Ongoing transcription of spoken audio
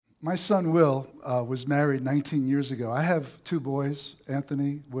My son, Will, was married 19 years ago. I have two boys,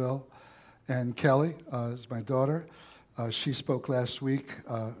 Anthony, Will, and Kelly is my daughter. She spoke last week.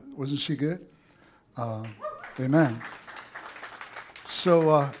 Wasn't she good? Amen.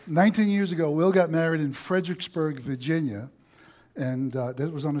 So 19 years ago, Will got married in Fredericksburg, Virginia, and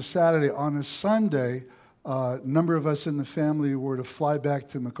that was on a Saturday. On a Sunday, a number of us in the family were to fly back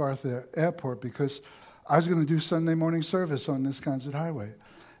to MacArthur Airport because I was going to do Sunday morning service on Wisconsin Highway.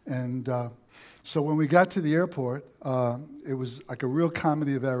 And so when we got to the airport, it was like a real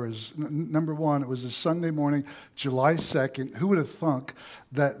comedy of errors. Number one, it was a Sunday morning, July 2nd. Who would have thunk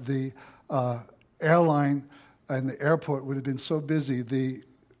that the airline and the airport would have been so busy?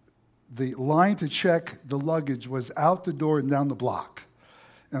 The line to check the luggage was out the door and down the block.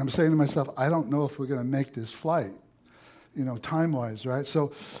 And I'm saying to myself, I don't know if we're going to make this flight, time-wise, right?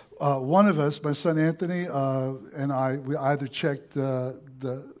 So one of us, my son Anthony and I, we either checked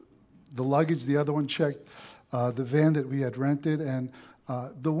the luggage, the other one checked the van that we had rented, and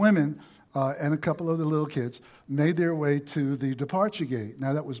the women and a couple of the little kids made their way to the departure gate.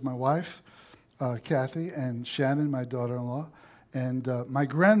 Now, that was my wife, Kathy, and Shannon, my daughter-in-law, and my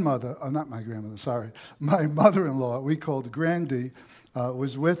grandmother, not my grandmother, sorry, my mother-in-law, we called Grandy,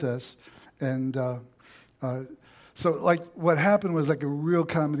 was with us, and so what happened was like a real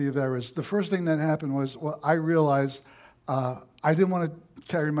comedy of errors. The first thing that happened was, I realized I didn't want to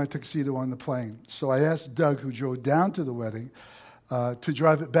carry my tuxedo on the plane, so I asked Doug, who drove down to the wedding, to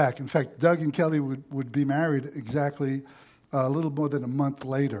drive it back. In fact, Doug and Kelly would be married exactly a little more than a month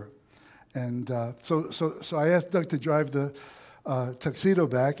later. And so I asked Doug to drive the tuxedo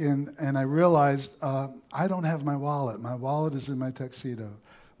back, and I realized I don't have my wallet. My wallet is in my tuxedo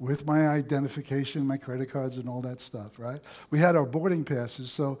with my identification, my credit cards, and all that stuff, right? We had our boarding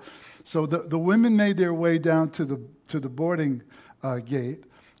passes. So the women made their way down to the boarding gate,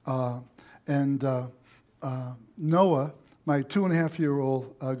 and Noah, my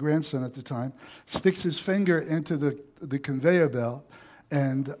 2.5-year-old grandson at the time, sticks his finger into the conveyor belt,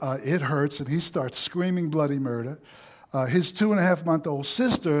 and it hurts, and he starts screaming bloody murder. His 2.5-month-old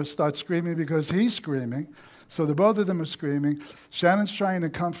sister starts screaming because he's screaming. So both of them are screaming. Shannon's trying to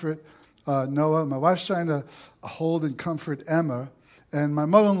comfort Noah. My wife's trying to hold and comfort Emma. And my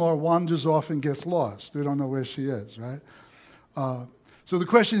mother-in-law wanders off and gets lost. We don't know where she is, right? So the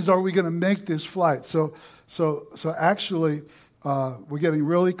question is, are we going to make this flight? So actually, we're getting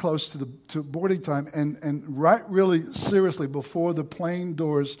really close to boarding time, and right really seriously, before the plane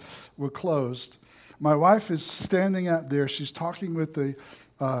doors were closed, my wife is standing out there. She's talking with the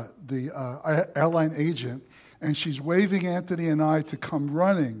airline agent, and she's waving Anthony and I to come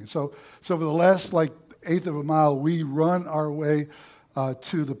running. So for the last eighth of a mile, we run our way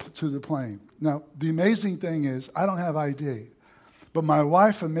to the plane. Now, the amazing thing is, I don't have ID, but my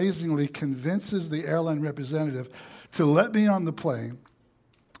wife amazingly convinces the airline representative to let me on the plane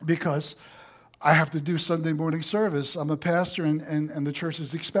because I have to do Sunday morning service. I'm a pastor, and the church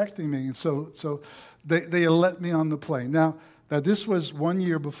is expecting me. And so they let me on the plane. Now this was 1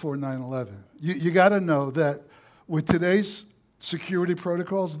 year before 9/11. You got to know that with today's security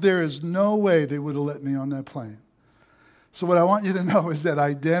protocols, there is no way they would have let me on that plane. So what I want you to know is that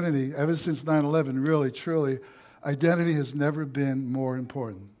identity, ever since 9/11, really, truly, identity has never been more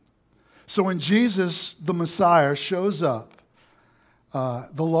important. So when Jesus, the Messiah, shows up,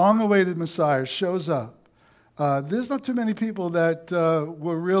 the long-awaited Messiah shows up, there's not too many people that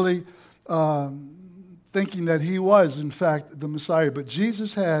were really thinking that he was, in fact, the Messiah. But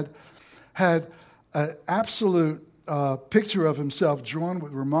Jesus had an absolute picture of himself drawn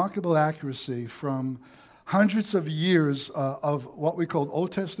with remarkable accuracy from hundreds of years of what we call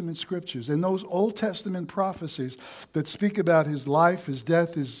Old Testament scriptures. And those Old Testament prophecies that speak about his life, his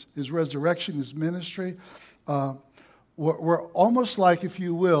death, his resurrection, his ministry, were almost like, if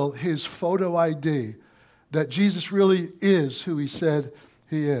you will, his photo ID, that Jesus really is who he said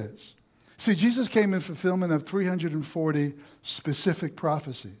he is. See, Jesus came in fulfillment of 340 specific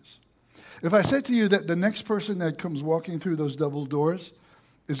prophecies. If I said to you that the next person that comes walking through those double doors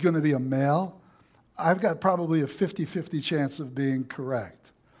is going to be a male, I've got probably a 50-50 chance of being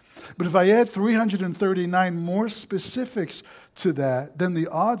correct. But if I add 339 more specifics to that, then the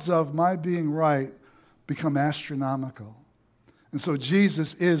odds of my being right become astronomical. And so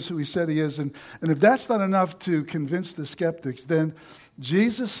Jesus is who he said he is. And if that's not enough to convince the skeptics, then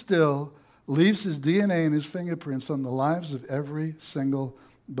Jesus still leaves his DNA and his fingerprints on the lives of every single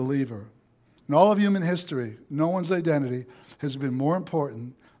believer. In all of human history, no one's identity has been more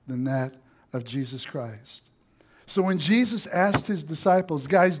important than that of Jesus Christ. So when Jesus asked his disciples,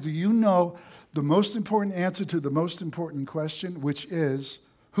 guys, do you know the most important answer to the most important question, which is,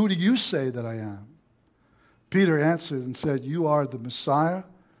 who do you say that I am?" Peter answered and said, "You are the Messiah.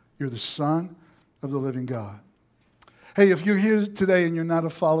 You're the Son of the living God." Hey, if you're here today and you're not a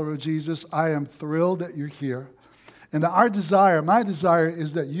follower of Jesus, I am thrilled that you're here. And my desire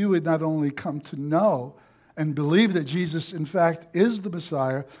is that you would not only come to know and believe that Jesus, in fact, is the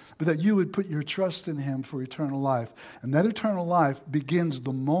Messiah, but that you would put your trust in him for eternal life. And that eternal life begins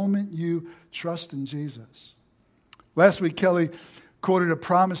the moment you trust in Jesus. Last week, Kelly quoted a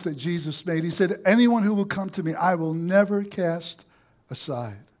promise that Jesus made. He said, "Anyone who will come to me, I will never cast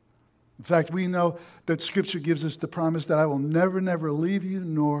aside." In fact, we know that Scripture gives us the promise that I will never, never leave you,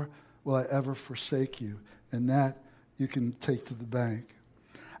 nor will I ever forsake you. And that you can take to the bank.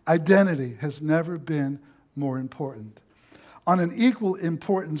 Identity has never been more important. On an equal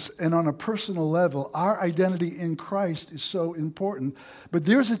importance and on a personal level, our identity in Christ is so important. But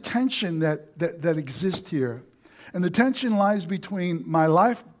there's a tension that exists here. And the tension lies between my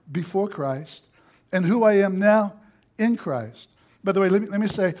life before Christ and who I am now in Christ. By the way, let me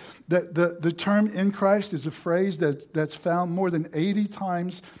say that the term "in Christ" is a phrase that's found more than 80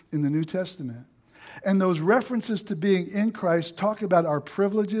 times in the New Testament. And those references to being in Christ talk about our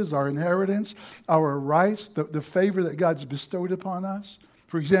privileges, our inheritance, our rights, the favor that God's bestowed upon us.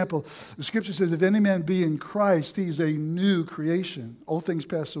 For example, the Scripture says, "If any man be in Christ, he's a new creation. Old things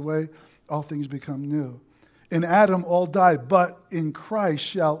pass away, all things become new. In Adam all died, but in Christ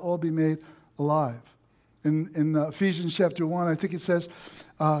shall all be made alive." In Ephesians chapter 1, I think it says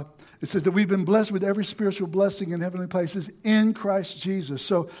that we've been blessed with every spiritual blessing in heavenly places in Christ Jesus.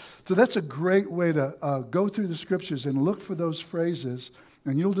 So that's a great way to go through the Scriptures and look for those phrases,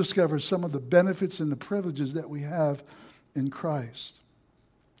 and you'll discover some of the benefits and the privileges that we have in Christ.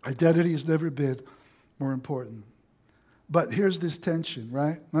 Identity has never been more important. But here's this tension,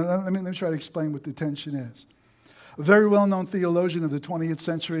 right? Let me try to explain what the tension is. A very well-known theologian of the 20th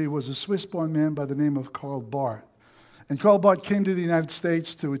century was a Swiss-born man by the name of Karl Barth. And Karl Barth came to the United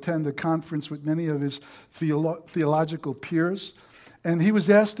States to attend a conference with many of his theological peers. And he was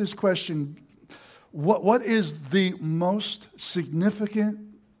asked this question: what is the most significant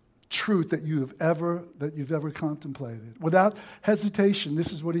truth that you've ever contemplated? Without hesitation,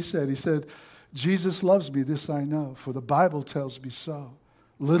 this is what he said. He said, "Jesus loves me, this I know, for the Bible tells me so.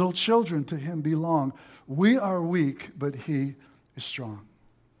 Little children to him belong. We are weak, but he is strong."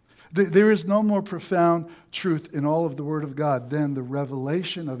 There is no more profound truth in all of the Word of God than the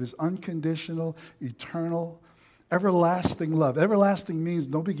revelation of his unconditional, eternal, everlasting love. Everlasting means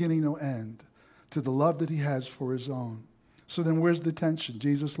no beginning, no end to the love that he has for his own. So then where's the tension?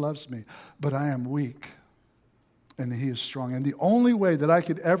 Jesus loves me, but I am weak, and he is strong. And the only way that I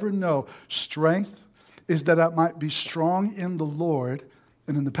could ever know strength is that I might be strong in the Lord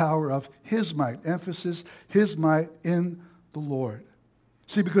and in the power of his might. Emphasis, his might in the Lord.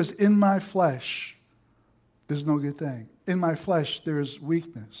 See, because in my flesh, there's no good thing. In my flesh, there is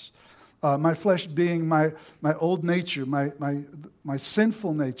weakness. My flesh being my old nature, my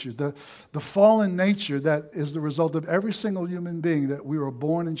sinful nature, the fallen nature that is the result of every single human being that we were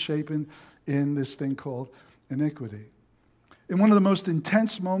born and shapen in this thing called iniquity. In one of the most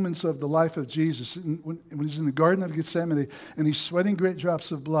intense moments of the life of Jesus, when he's in the Garden of Gethsemane and he's sweating great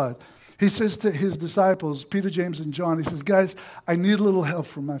drops of blood, he says to his disciples, Peter, James, and John, he says, "Guys, I need a little help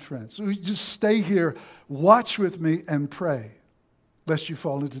from my friends. So just stay here, watch with me, and pray, lest you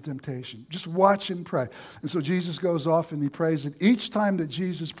fall into temptation." Just watch and pray. And so Jesus goes off and he prays. And each time that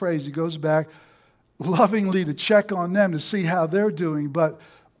Jesus prays, he goes back lovingly to check on them to see how they're doing. But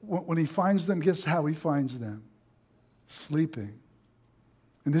when he finds them, guess how he finds them? Sleeping.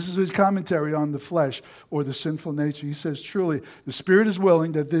 And this is his commentary on the flesh or the sinful nature. He says, truly, the spirit is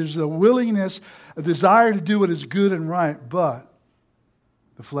willing, that there's a willingness, a desire to do what is good and right, but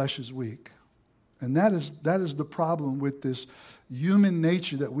the flesh is weak. And that is the problem with this human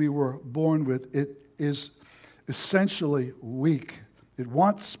nature that we were born with. It is essentially weak. It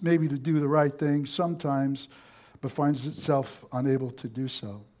wants maybe to do the right thing sometimes, but finds itself unable to do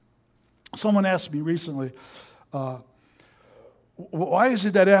so. Someone asked me recently, why is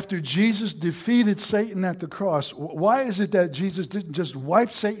it that after Jesus defeated Satan at the cross, why is it that Jesus didn't just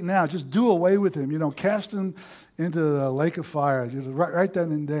wipe Satan out, just do away with him, cast him into the lake of fire, right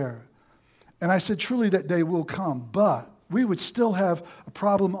then and there? And I said, truly that day will come, but we would still have a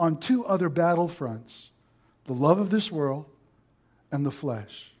problem on two other battlefronts: the love of this world and the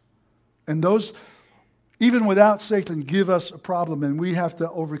flesh. And those, even without Satan, give us a problem, and we have to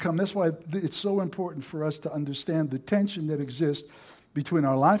overcome. That's why it's so important for us to understand the tension that exists between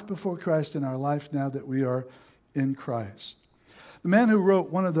our life before Christ and our life now that we are in Christ. The man who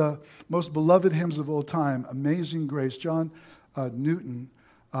wrote one of the most beloved hymns of all time, Amazing Grace, John Newton,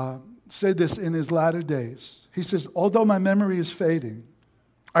 said this in his latter days. He says, although my memory is fading,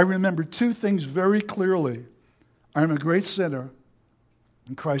 I remember two things very clearly. I am a great sinner,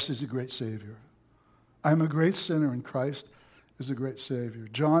 and Christ is a great Savior. I am a great sinner, and Christ is a great Savior.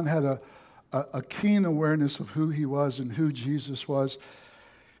 John had a keen awareness of who he was and who Jesus was.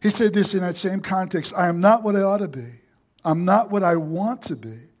 He said this in that same context, I am not what I ought to be. I'm not what I want to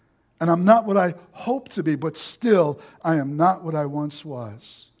be. And I'm not what I hope to be, but still, I am not what I once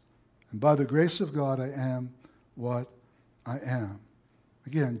was. And by the grace of God, I am what I am.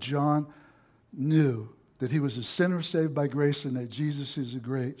 Again, John knew that he was a sinner saved by grace and that Jesus is a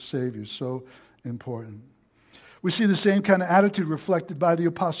great Savior. So important. We see the same kind of attitude reflected by the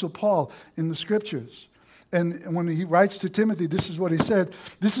Apostle Paul in the Scriptures. And when he writes to Timothy, this is what he said.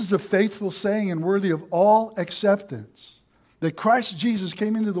 This is a faithful saying and worthy of all acceptance, that Christ Jesus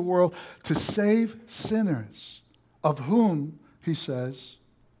came into the world to save sinners, of whom, he says,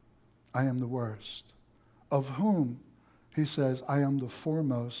 I am the worst. Of whom, he says, I am the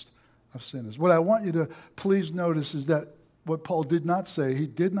foremost of sinners. What I want you to please notice is that what Paul did not say, he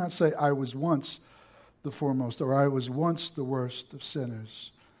did not say, I was once the foremost, or I was once the worst of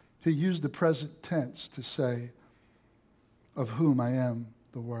sinners. He used the present tense to say, of whom I am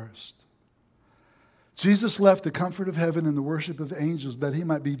the worst. Jesus left the comfort of heaven and the worship of angels that he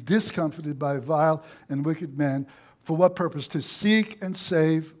might be discomfited by vile and wicked men. For what purpose? To seek and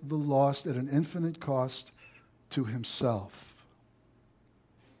save the lost at an infinite cost to himself.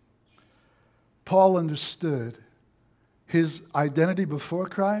 Paul understood his identity before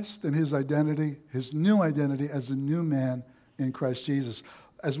Christ and his new identity as a new man in Christ Jesus.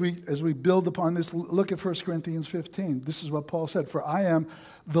 As we build upon this, look at 1 Corinthians 15. This is what Paul said, for I am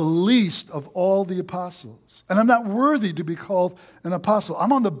the least of all the apostles, and I'm not worthy to be called an apostle.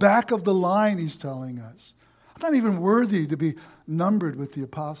 I'm on the back of the line, he's telling us. I'm not even worthy to be numbered with the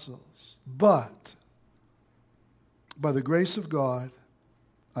apostles. But by the grace of God,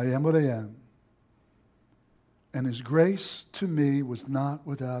 I am what I am. And his grace to me was not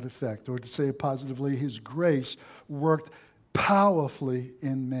without effect. Or to say it positively, his grace worked powerfully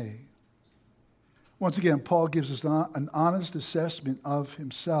in me. Once again, Paul gives us an honest assessment of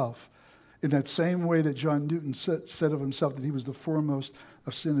himself in that same way that John Newton said of himself that he was the foremost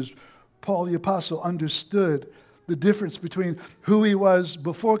of sinners. Paul the apostle understood the difference between who he was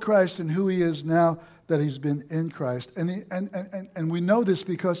before Christ and who he is now that he's been in Christ. And we know this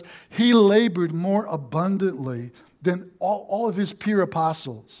because he labored more abundantly than all of his peer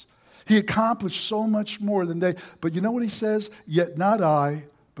apostles. He accomplished so much more than they. But you know what he says? Yet not I,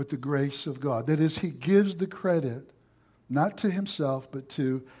 but the grace of God. That is, he gives the credit not to himself, but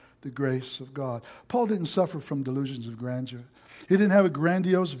to the grace of God. Paul didn't suffer from delusions of grandeur. He didn't have a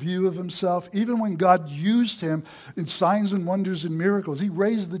grandiose view of himself. Even when God used him in signs and wonders and miracles, he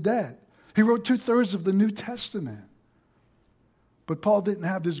raised the dead. He wrote 2/3 of the New Testament. But Paul didn't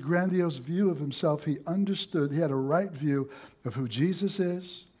have this grandiose view of himself. He understood, he had a right view of who Jesus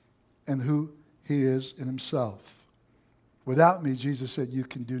is and who he is in himself. Without me, Jesus said, you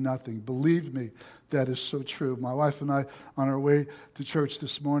can do nothing. Believe me, that is so true. My wife and I, on our way to church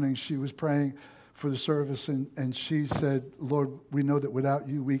this morning, she was praying for the service, and she said, Lord, we know that without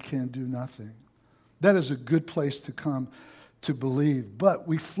you, we can do nothing. That is a good place to come to believe. But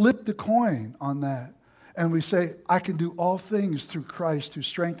we flip the coin on that, and we say, I can do all things through Christ who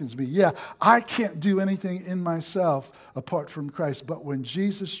strengthens me. Yeah, I can't do anything in myself apart from Christ, but when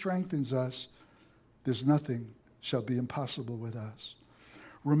Jesus strengthens us, there's nothing shall be impossible with us.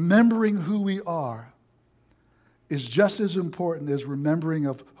 Remembering who we are is just as important as remembering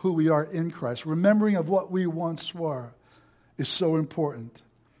of who we are in Christ. Remembering of what we once were is so important.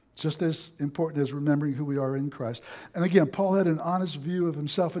 Just as important as remembering who we are in Christ. And again, Paul had an honest view of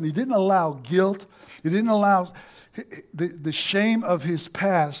himself, and he didn't allow guilt, he didn't allow the shame of his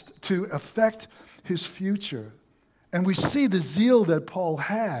past to affect his future. And we see the zeal that Paul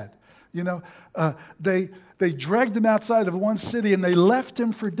had. You know, they dragged him outside of one city and they left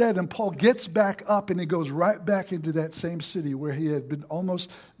him for dead. And Paul gets back up and he goes right back into that same city where he had been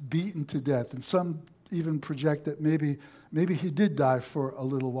almost beaten to death. And some even project that maybe he did die for a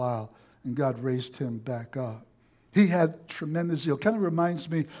little while and God raised him back up. He had tremendous zeal. Kind of reminds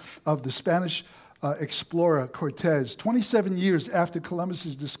me of the Spanish explorer Cortez. 27 years after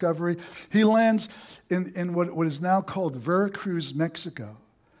Columbus's discovery, he lands in what is now called Veracruz, Mexico.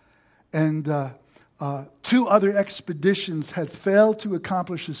 And two other expeditions had failed to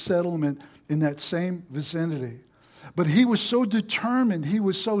accomplish a settlement in that same vicinity. But he was so determined, he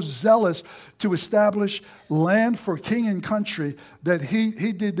was so zealous to establish land for king and country that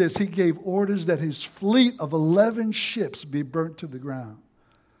he did this. He gave orders that his fleet of 11 ships be burnt to the ground.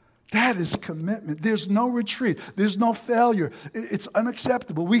 That is commitment. There's no retreat. There's no failure. It's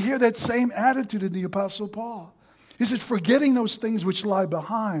unacceptable. We hear that same attitude in the Apostle Paul. He said, forgetting those things which lie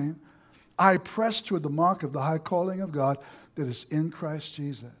behind, I press toward the mark of the high calling of God that is in Christ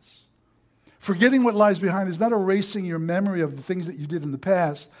Jesus. Forgetting what lies behind is not erasing your memory of the things that you did in the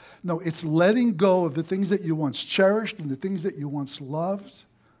past. No, it's letting go of the things that you once cherished and the things that you once loved.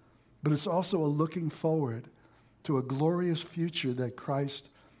 But it's also a looking forward to a glorious future that Christ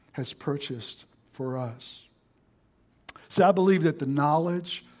has purchased for us. See, I believe that the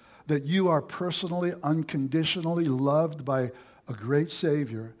knowledge that you are personally, unconditionally loved by a great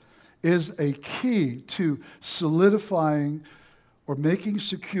Savior is a key to solidifying or making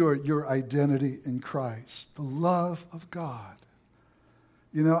secure your identity in Christ, the love of God.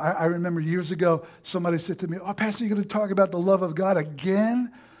 You know, I remember years ago, somebody said to me, "Oh, Pastor, you're going to talk about the love of God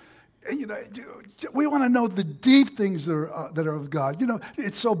again?" And, you know, we want to know the deep things that are of God. You know,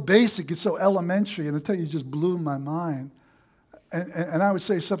 it's so basic, it's so elementary, and I tell you, it just blew my mind. And I would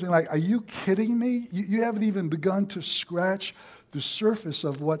say something like, are you kidding me? You haven't even begun to scratch the surface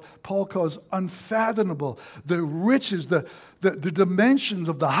of what Paul calls unfathomable, the riches, the dimensions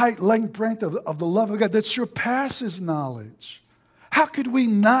of the height, length, breadth of the love of God that surpasses knowledge. How could we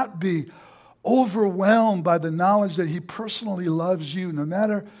not be overwhelmed by the knowledge that he personally loves you, no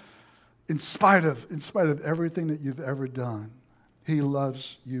matter, in spite of everything that you've ever done? He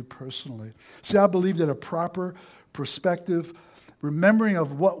loves you personally. See, I believe that a proper perspective, remembering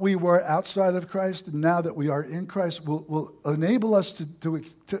of what we were outside of Christ and now that we are in Christ, will enable us to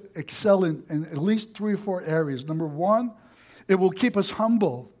excel in at least 3 or 4 areas. Number one, it will keep us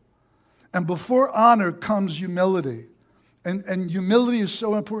humble. And before honor comes humility. And humility is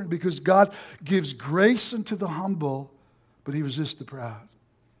so important because God gives grace unto the humble, but he resists the proud.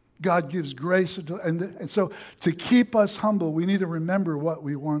 God gives grace and so to keep us humble, we need to remember what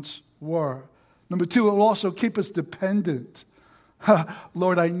we once were. Number 2, it will also keep us dependent.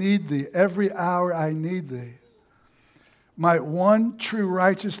 Lord, I need thee. Every hour I need thee. My one true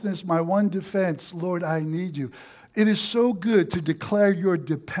righteousness, my one defense, Lord, I need you. It is so good to declare your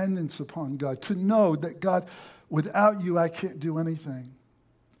dependence upon God, to know that God, without you, I can't do anything.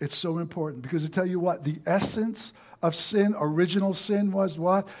 It's so important because I tell you what, the essence of sin, original sin was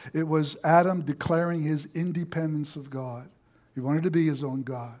what? It was Adam declaring his independence of God. He wanted to be his own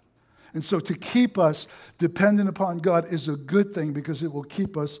God. And so to keep us dependent upon God is a good thing because it will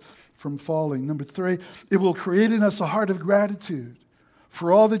keep us from falling. Number 3, it will create in us a heart of gratitude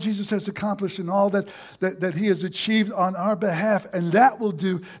for all that Jesus has accomplished and all that he has achieved on our behalf. And that will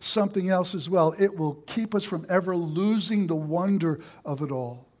do something else as well. It will keep us from ever losing the wonder of it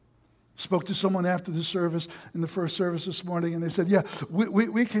all. Spoke to someone after the service, in the first service this morning, and they said, yeah,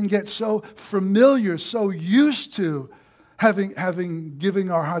 we can get so familiar, so used to giving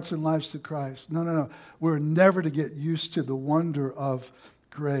our hearts and lives to Christ. No. We're never to get used to the wonder of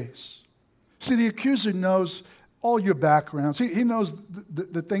grace. See, the accuser knows all your backgrounds. He knows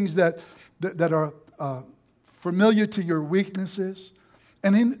the things that are familiar to your weaknesses,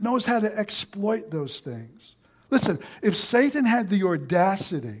 and he knows how to exploit those things. Listen, if Satan had the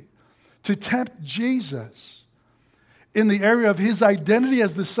audacity to tempt Jesus in the area of his identity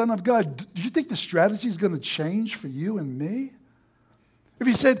as the Son of God, do you think the strategy is going to change for you and me? If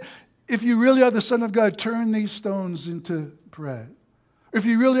he said, if you really are the Son of God, turn these stones into bread. If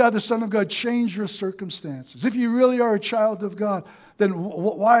you really are the Son of God, change your circumstances. If you really are a child of God, then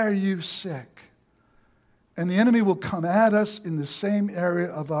why are you sick? And the enemy will come at us in the same area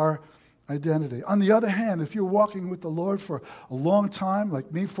of our identity. On the other hand, if you're walking with the Lord for a long time,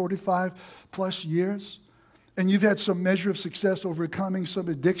 like me, 45 plus years, and you've had some measure of success overcoming some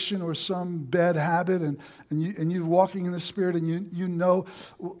addiction or some bad habit, and you're walking in the Spirit, and you know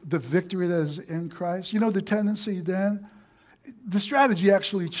the victory that is in Christ, you know the tendency then, the strategy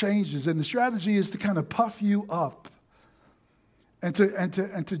actually changes, and the strategy is to kind of puff you up and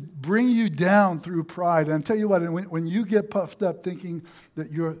to bring you down through pride. And I tell you what, when you get puffed up thinking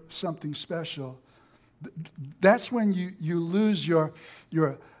that you're something special, that's when you lose your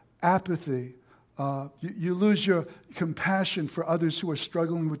apathy. You lose your compassion for others who are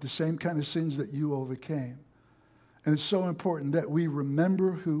struggling with the same kind of sins that you overcame. And it's so important that we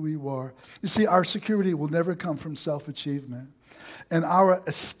remember who we are. You see, our security will never come from self-achievement. And our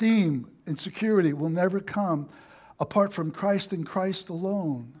esteem and security will never come apart from Christ and Christ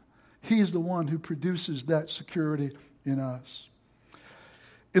alone. He is the one who produces that security in us.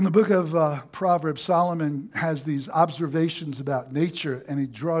 In the book of Proverbs, Solomon has these observations about nature, and he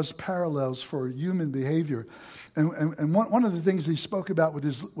draws parallels for human behavior. And one of the things he spoke about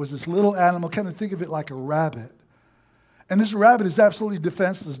was this little animal, kind of think of it like a rabbit. And this rabbit is absolutely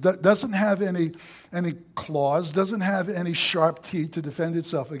defenseless, doesn't have any claws, doesn't have any sharp teeth to defend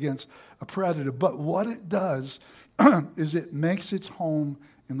itself against a predator. But what it does is it makes its home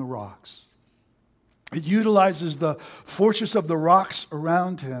in the rocks. It utilizes the fortress of the rocks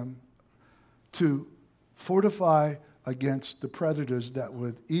around him to fortify against the predators that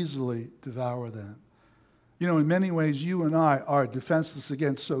would easily devour them. You know, in many ways, you and I are defenseless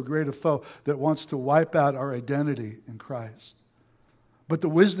against so great a foe that wants to wipe out our identity in Christ. But the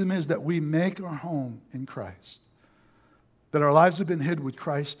wisdom is that we make our home in Christ, that our lives have been hid with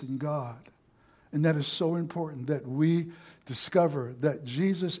Christ in God. And that is so important that we discover that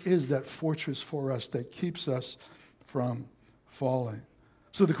Jesus is that fortress for us that keeps us from falling.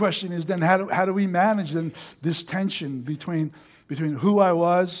 So the question is then, how do we manage then this tension between who I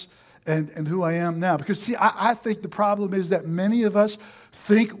was and who I am now? Because see, I think the problem is that many of us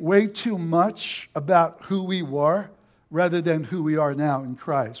think way too much about who we were rather than who we are now in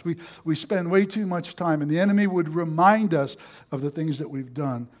Christ. We spend way too much time, and the enemy would remind us of the things that we've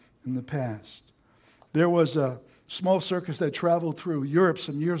done in the past. There was a small circus that traveled through Europe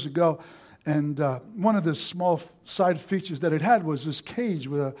some years ago, and one of the small side features that it had was this cage,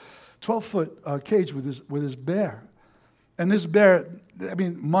 with a 12-foot cage with his bear. And this bear, I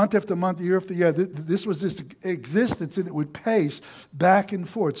mean, month after month, year after year, this was this existence, and it would pace back and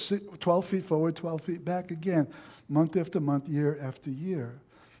forth, 12 feet forward, 12 feet back again, month after month, year after year.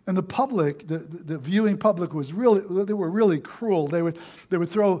 And the public, the viewing public they were really cruel. They would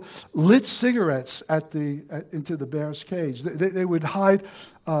throw lit cigarettes into the bear's cage. They would hide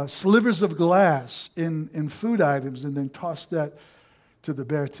slivers of glass in food items and then toss that to the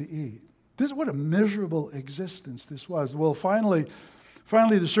bear to eat. What a miserable existence this was. Well, finally,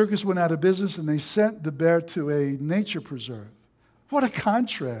 the circus went out of business, and they sent the bear to a nature preserve. What a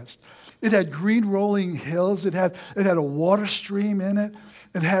contrast. It had green rolling hills. It had a water stream in it.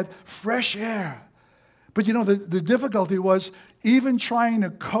 It had fresh air. But you know, the difficulty was even trying to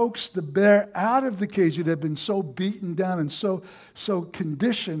coax the bear out of the cage. It had been so beaten down and so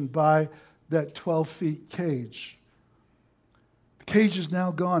conditioned by that 12-feet cage. The cage is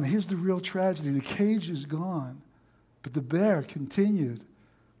now gone. Here's the real tragedy. The cage is gone. But the bear continued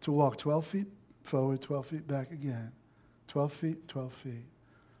to walk 12 feet forward, 12 feet back again. 12 feet, 12 feet.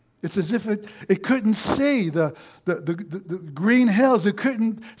 It's as if it couldn't see the green hills. It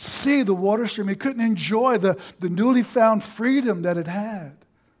couldn't see the water stream. It couldn't enjoy the newly found freedom that it had.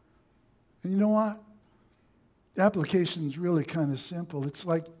 And you know what? The application is really kind of simple. It's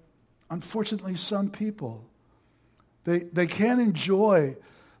like, unfortunately, some people, they can't enjoy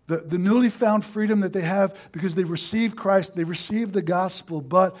the newly found freedom that they have because they received Christ, they received the gospel,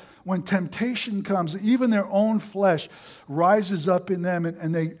 but when temptation comes, even their own flesh rises up in them,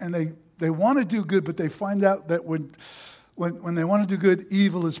 and they want to do good, but they find out that when they want to do good,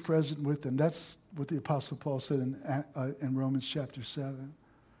 evil is present with them. That's what the Apostle Paul said in Romans chapter 7.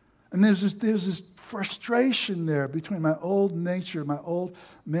 And there's this frustration there between my old nature, my old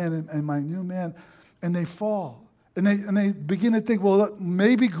man, and my new man, and they fall. And they begin to think, well,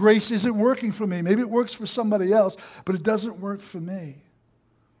 maybe grace isn't working for me. Maybe it works for somebody else, but it doesn't work for me.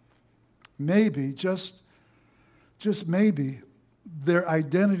 Maybe, just maybe, their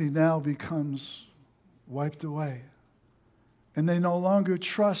identity now becomes wiped away. And they no longer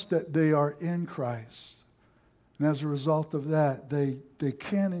trust that they are in Christ. And as a result of that, they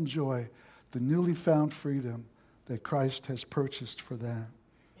can't enjoy the newly found freedom that Christ has purchased for them.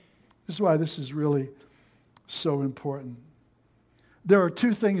 This is why this is really so important. There are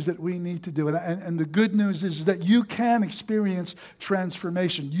two things that we need to do. And the good news is that you can experience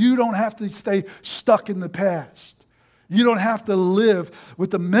transformation. You don't have to stay stuck in the past. You don't have to live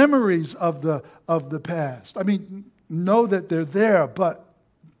with the memories of the past. I mean, know that they're there, but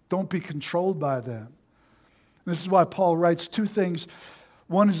don't be controlled by them. This is why Paul writes two things.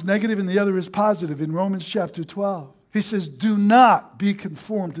 One is negative and the other is positive. In Romans chapter 12, he says, do not be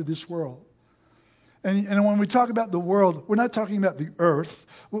conformed to this world. And when we talk about the world, we're not talking about the earth.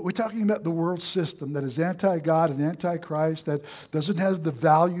 We're talking about the world system that is anti-God and anti-Christ, that doesn't have the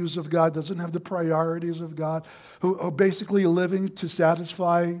values of God, doesn't have the priorities of God, who are basically living to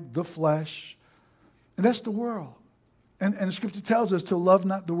satisfy the flesh. And that's the world. And the Scripture tells us to love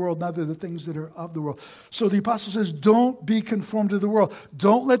not the world, neither the things that are of the world. So the apostle says, don't be conformed to the world.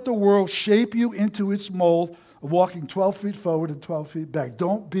 Don't let the world shape you into its mold, walking 12 feet forward and 12 feet back.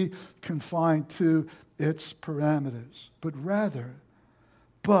 Don't be confined to its parameters,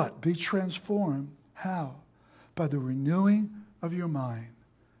 but be transformed. How? By the renewing of your mind.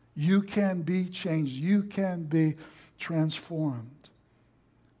 You can be changed. You can be transformed.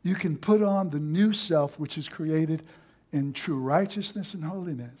 You can put on the new self, which is created in true righteousness and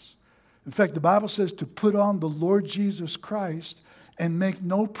holiness. In fact, the Bible says to put on the Lord Jesus Christ and make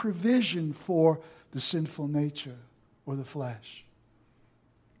no provision for the sinful nature or the flesh.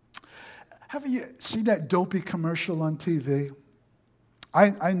 Have you seen that dopey commercial on TV?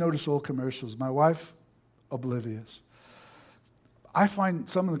 I notice old commercials. My wife, oblivious. I find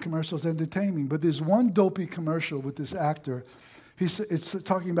some of the commercials entertaining, but there's one dopey commercial with this actor. It's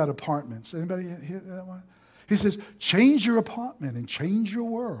talking about apartments. Anybody hear that one? He says, change your apartment and change your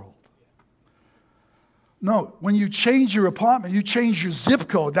world. No, when you change your apartment, you change your zip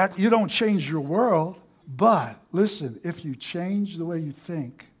code. You don't change your world. But listen, if you change the way you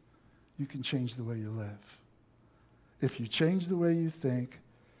think, you can change the way you live. If you change the way you think,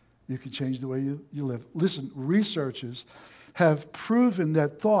 you can change the way you live. Listen, researchers have proven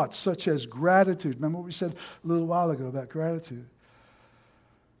that thoughts such as gratitude, remember what we said a little while ago about gratitude?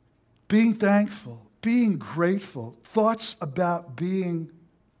 Being thankful, being grateful, thoughts about being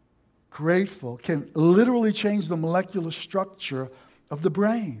grateful can literally change the molecular structure of the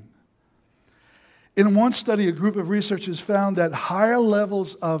brain. In one study, a group of researchers found that higher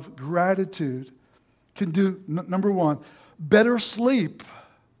levels of gratitude can do, number one, better sleep.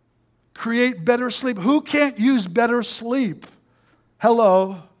 Create better sleep. Who can't use better sleep?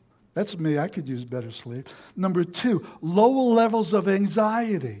 Hello. That's me. I could use better sleep. Number two, lower levels of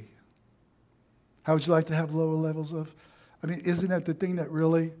anxiety. How would you like to have lower levels of? Isn't that the thing that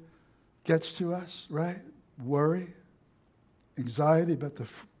really gets to us, right? Worry, anxiety about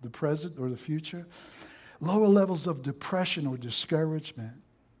the present or the future. Lower levels of depression or discouragement.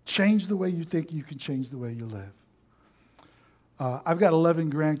 Change the way you think, you can change the way you live. I've got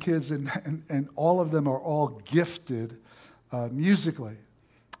 11 grandkids, and all of them are all gifted musically.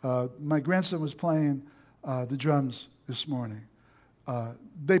 My grandson was playing the drums this morning.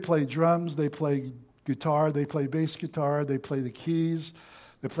 They play drums, they play guitar, they play bass guitar, they play the keys,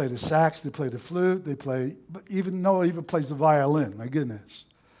 they play the sax, they play the flute, Noah even plays the violin, my goodness.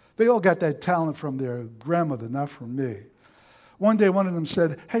 They all got that talent from their grandmother, not from me. One day one of them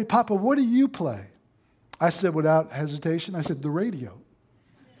said, "Hey, Papa, what do you play?" I said without hesitation, I said, "The radio."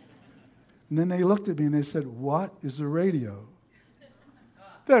 And then they looked at me and they said, "What is a radio?"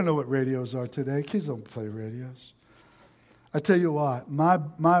 They don't know what radios are today. Kids don't play radios. I tell you what,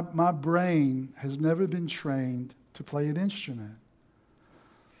 my brain has never been trained to play an instrument.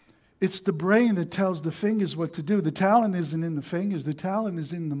 It's the brain that tells the fingers what to do. The talent isn't in the fingers. The talent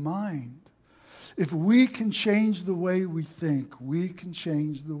is in the mind. If we can change the way we think, we can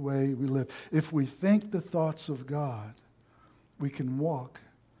change the way we live. If we think the thoughts of God, we can walk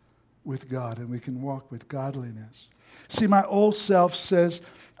with God and we can walk with godliness. See, my old self says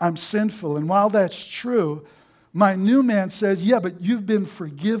I'm sinful. And while that's true, my new man says, yeah, but you've been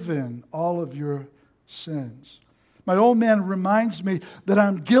forgiven all of your sins. My old man reminds me that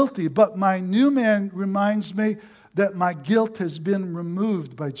I'm guilty, but my new man reminds me that my guilt has been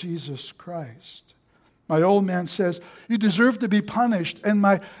removed by Jesus Christ. My old man says, you deserve to be punished. And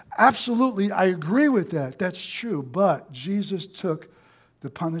absolutely, I agree with that. That's true. But Jesus took the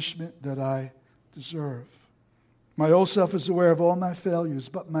punishment that I deserve. My old self is aware of all my failures,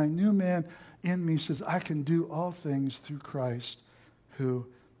 but my new man in me says, I can do all things through Christ who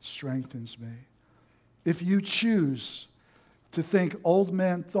strengthens me. If you choose to think old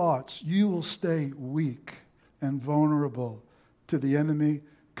man thoughts, you will stay weak and vulnerable to the enemy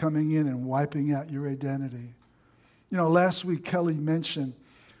coming in and wiping out your identity. Last week Kelly mentioned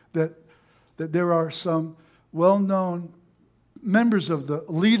that there are some well-known members of the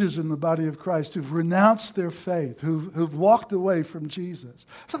leaders in the body of Christ who've renounced their faith, who've walked away from Jesus.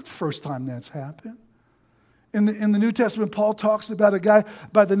 It's not the first time that's happened. In the New Testament, Paul talks about a guy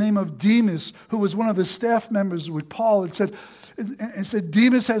by the name of Demas, who was one of the staff members with Paul, and said,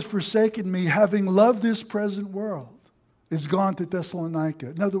 Demas has forsaken me, having loved this present world, is gone to Thessalonica.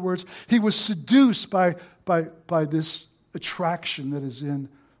 In other words, he was seduced by this attraction that is in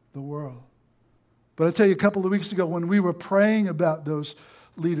the world. But I tell you, a couple of weeks ago, when we were praying about those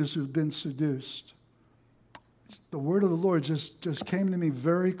leaders who've been seduced, the word of the Lord just came to me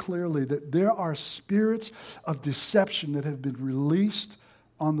very clearly that there are spirits of deception that have been released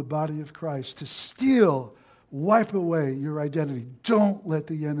on the body of Christ to steal, wipe away your identity. Don't let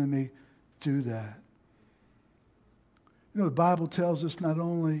the enemy do that. The Bible tells us not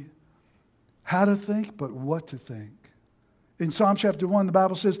only how to think, but what to think. In Psalm chapter 1, the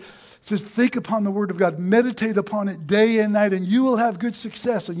Bible says, think upon the word of God, meditate upon it day and night, and you will have good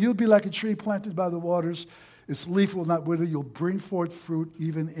success, and you'll be like a tree planted by the waters. Its leaf will not wither. You'll bring forth fruit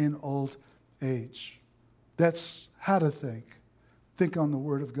even in old age. That's how to think. Think on the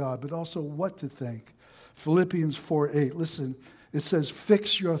word of God, but also what to think. Philippians 4:8. Listen, it says,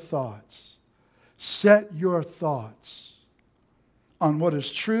 fix your thoughts. Set your thoughts on what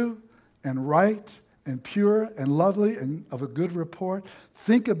is true and right and pure and lovely and of a good report.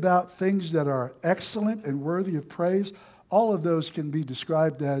 Think about things that are excellent and worthy of praise. All of those can be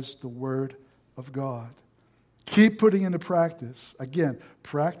described as the Word of God. Keep putting into practice. Again,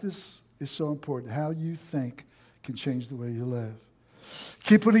 practice is so important. How you think can change the way you live.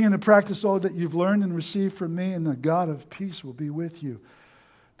 Keep putting into practice all that you've learned and received from me, and the God of peace will be with you.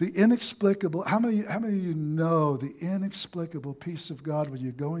 The inexplicable, how many of you know the inexplicable peace of God when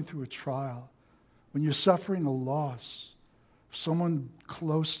you're going through a trial, when you're suffering a loss, someone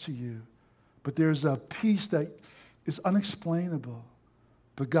close to you, but there's a peace that is unexplainable,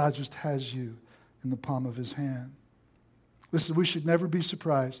 but God just has you in the palm of his hand. Listen, we should never be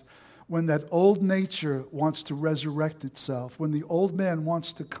surprised when that old nature wants to resurrect itself, when the old man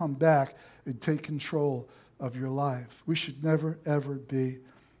wants to come back and take control of your life. We should never, ever be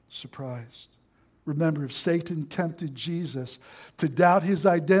surprised. Remember, if Satan tempted Jesus to doubt his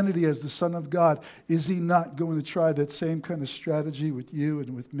identity as the Son of God, is he not going to try that same kind of strategy with you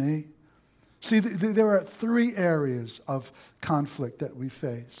and with me? See, there are three areas of conflict that we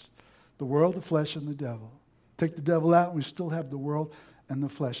face: the world, the flesh, and the devil. Take the devil out, and we still have the world and the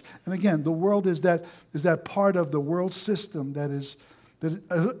flesh. And again, the world is that part of the world system that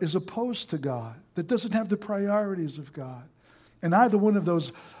is opposed to God, that doesn't have the priorities of God. And either one of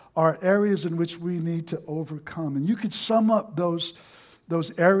those are areas in which we need to overcome. And you could sum up those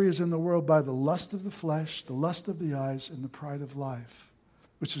areas in the world by the lust of the flesh, the lust of the eyes, and the pride of life,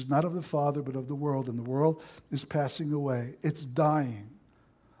 which is not of the Father, but of the world. And the world is passing away. It's dying.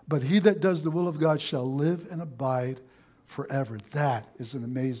 But he that does the will of God shall live and abide forever. That is an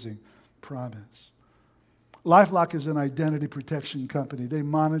amazing promise. LifeLock is an identity protection company. They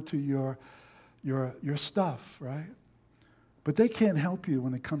monitor your stuff, right? But they can't help you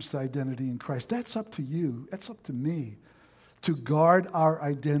when it comes to identity in Christ. That's up to you. That's up to me to guard our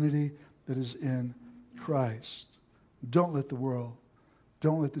identity that is in Christ. Don't let the world,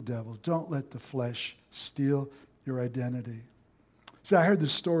 don't let the devil, don't let the flesh steal your identity. See, I heard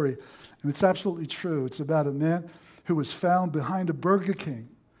this story, and it's absolutely true. It's about a man who was found behind a Burger King.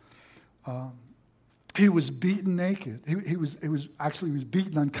 He was beaten naked. He was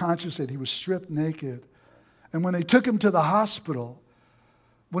beaten unconscious, and he was stripped naked. And when they took him to the hospital,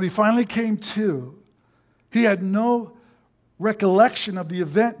 when he finally came to, he had no recollection of the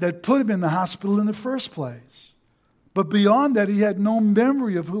event that put him in the hospital in the first place. But beyond that, he had no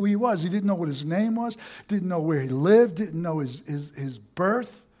memory of who he was. He didn't know what his name was, didn't know where he lived, didn't know his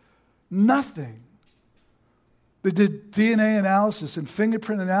birth, nothing. They did DNA analysis and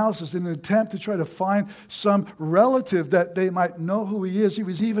fingerprint analysis in an attempt to try to find some relative that they might know who he is. He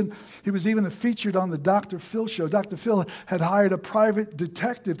was even featured on the Dr. Phil show. Dr. Phil had hired a private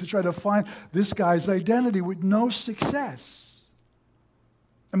detective to try to find this guy's identity with no success.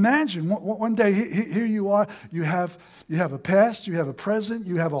 Imagine, one day, here you are, you have a past, you have a present,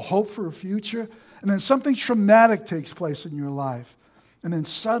 you have a hope for a future, and then something traumatic takes place in your life, and then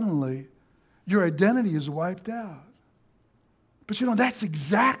suddenly your identity is wiped out. But that's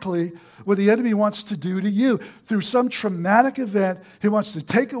exactly what the enemy wants to do to you. Through some traumatic event, he wants to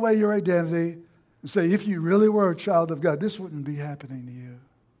take away your identity and say, if you really were a child of God, this wouldn't be happening to you.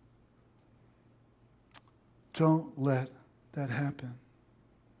 Don't let that happen.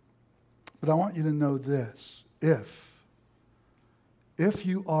 But I want you to know this. If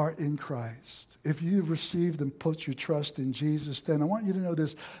you are in Christ, if you've received and put your trust in Jesus, then I want you to know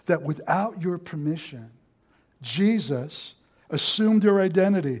this, that without your permission, Jesus assumed your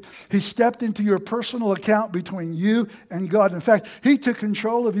identity. He stepped into your personal account between you and God. In fact, he took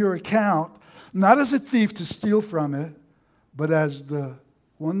control of your account, not as a thief to steal from it, but as the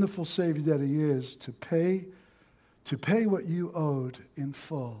wonderful Savior that he is, to pay what you owed in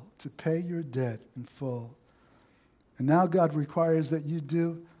full, to pay your debt in full. And now God requires that you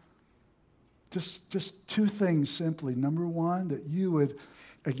do just two things simply. Number one, that you would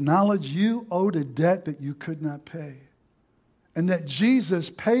acknowledge you owed a debt that you could not pay. And that Jesus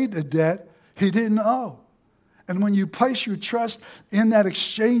paid a debt he didn't owe. And when you place your trust in that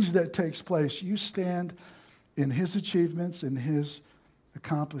exchange that takes place, you stand in his achievements and his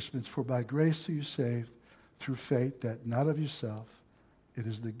accomplishments. For by grace are you saved through faith, that not of yourself, it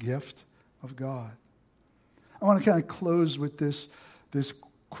is the gift of God. I want to kind of close with this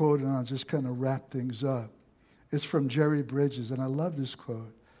quote, and I'll just kind of wrap things up. It's from Jerry Bridges, and I love this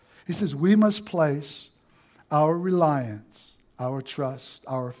quote. He says, we must place our reliance, our trust,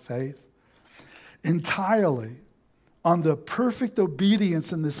 our faith entirely on the perfect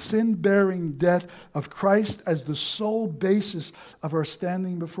obedience and the sin-bearing death of Christ as the sole basis of our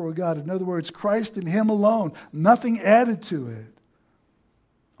standing before God. In other words, Christ and Him alone, nothing added to it.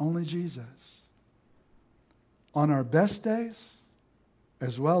 Only Jesus. On our best days,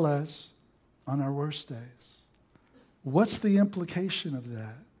 as well as on our worst days. What's the implication of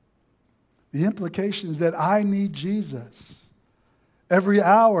that? The implication is that I need Jesus. Every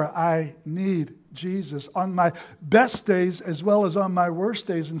hour I need Jesus on my best days as well as on my worst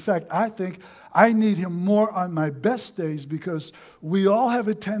days. In fact, I think I need Him more on my best days because we all have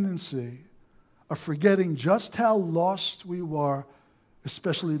a tendency of forgetting just how lost we were,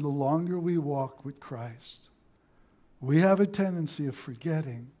 especially the longer we walk with Christ. We have a tendency of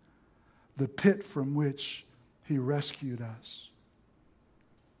forgetting the pit from which He rescued us.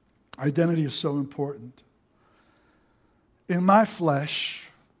 Identity is so important. In my flesh,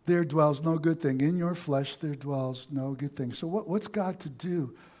 there dwells no good thing. In your flesh, there dwells no good thing. So what's God to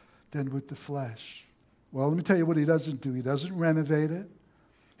do then with the flesh? Well, let me tell you what He doesn't do. He doesn't renovate it.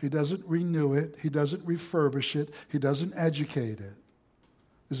 He doesn't renew it. He doesn't refurbish it. He doesn't educate it.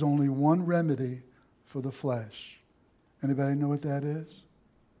 There's only one remedy for the flesh. Anybody know what that is?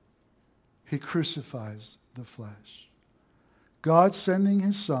 He crucifies the flesh. God sending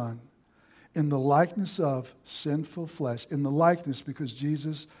His Son in the likeness of sinful flesh, in the likeness because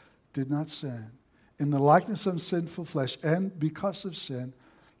Jesus did not sin, in the likeness of sinful flesh, and because of sin,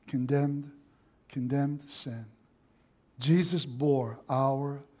 condemned sin. Jesus bore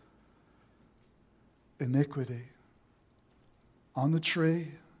our iniquity. On the tree,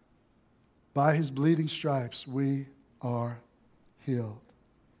 by His bleeding stripes, we are healed.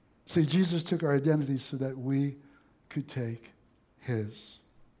 See, Jesus took our identity so that we could take His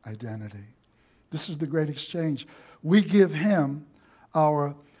identity. This is the great exchange. We give Him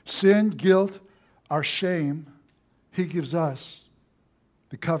our sin, guilt, our shame. He gives us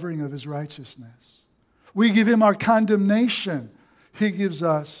the covering of His righteousness. We give Him our condemnation. He gives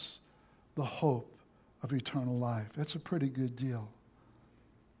us the hope of eternal life. That's a pretty good deal.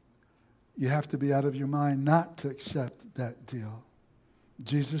 You have to be out of your mind not to accept that deal.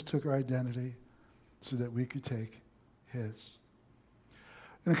 Jesus took our identity so that we could take His.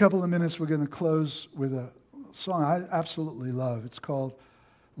 In a couple of minutes, we're going to close with a song I absolutely love. It's called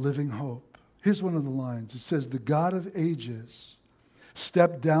Living Hope. Here's one of the lines. It says, "The God of ages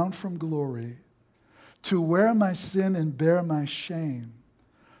stepped down from glory to wear my sin and bear my shame.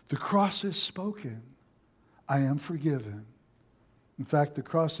 The cross has spoken. I am forgiven. In fact, the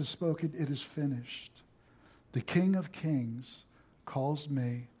cross has spoken. It is finished. The King of Kings calls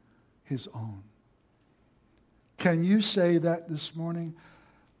me His own." Can you say that this morning?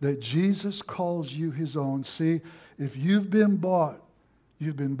 That Jesus calls you His own. See, if you've been bought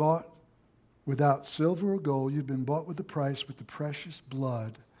without silver or gold. You've been bought with a price, with the precious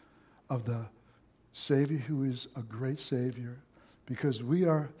blood of the Savior who is a great Savior. Because we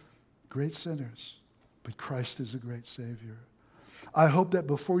are great sinners, but Christ is a great Savior. I hope that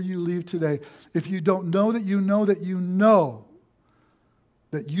before you leave today, if you don't know that you know that you know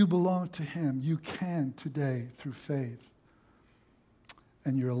that you belong to Him, you can today through faith.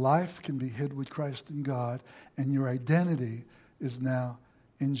 And your life can be hid with Christ in God, and your identity is now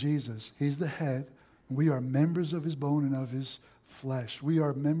in Jesus. He's the head. We are members of His bone and of His flesh. We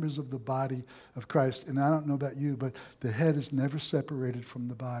are members of the body of Christ. And I don't know about you, but the head is never separated from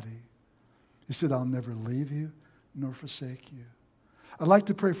the body. He said, "I'll never leave you nor forsake you." I'd like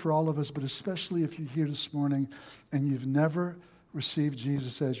to pray for all of us, but especially if you're here this morning and you've never received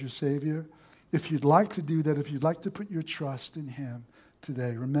Jesus as your Savior. If you'd like to do that, if you'd like to put your trust in Him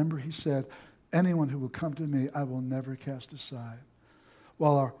today, remember He said, "Anyone who will come to me, I will never cast aside."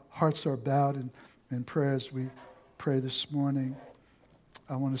 While our hearts are bowed in prayer as we pray this morning,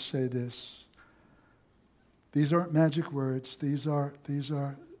 I want to say this. These aren't magic words. These are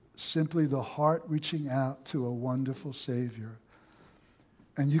simply the heart reaching out to a wonderful Savior.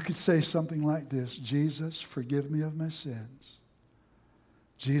 And you could say something like this: "Jesus, forgive me of my sins.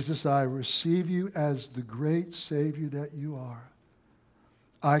 Jesus, I receive you as the great Savior that you are.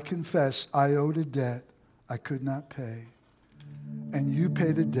 I confess I owed a debt I could not pay, and you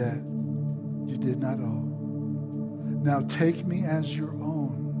paid a debt you did not owe. Now take me as your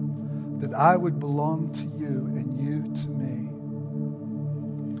own, that I would belong to you and you to me."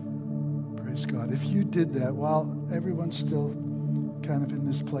 Praise God. If you did that, while everyone's still kind of in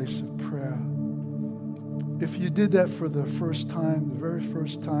this place of prayer, if you did that for the first time, the very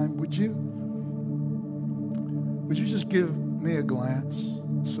first time, would you just give me a glance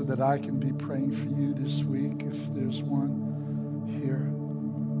so that I can be praying for you this week, if there's one here,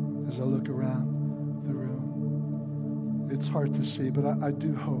 as I look around the room? It's hard to see, but I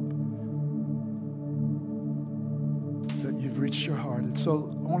do hope that you've reached your heart. And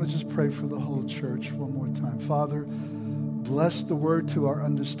so I want to just pray for the whole church one more time. Father, bless the word to our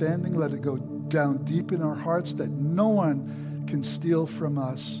understanding. Let it go down deep in our hearts that no one can steal from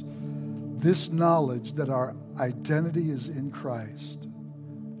us this knowledge that our identity is in Christ.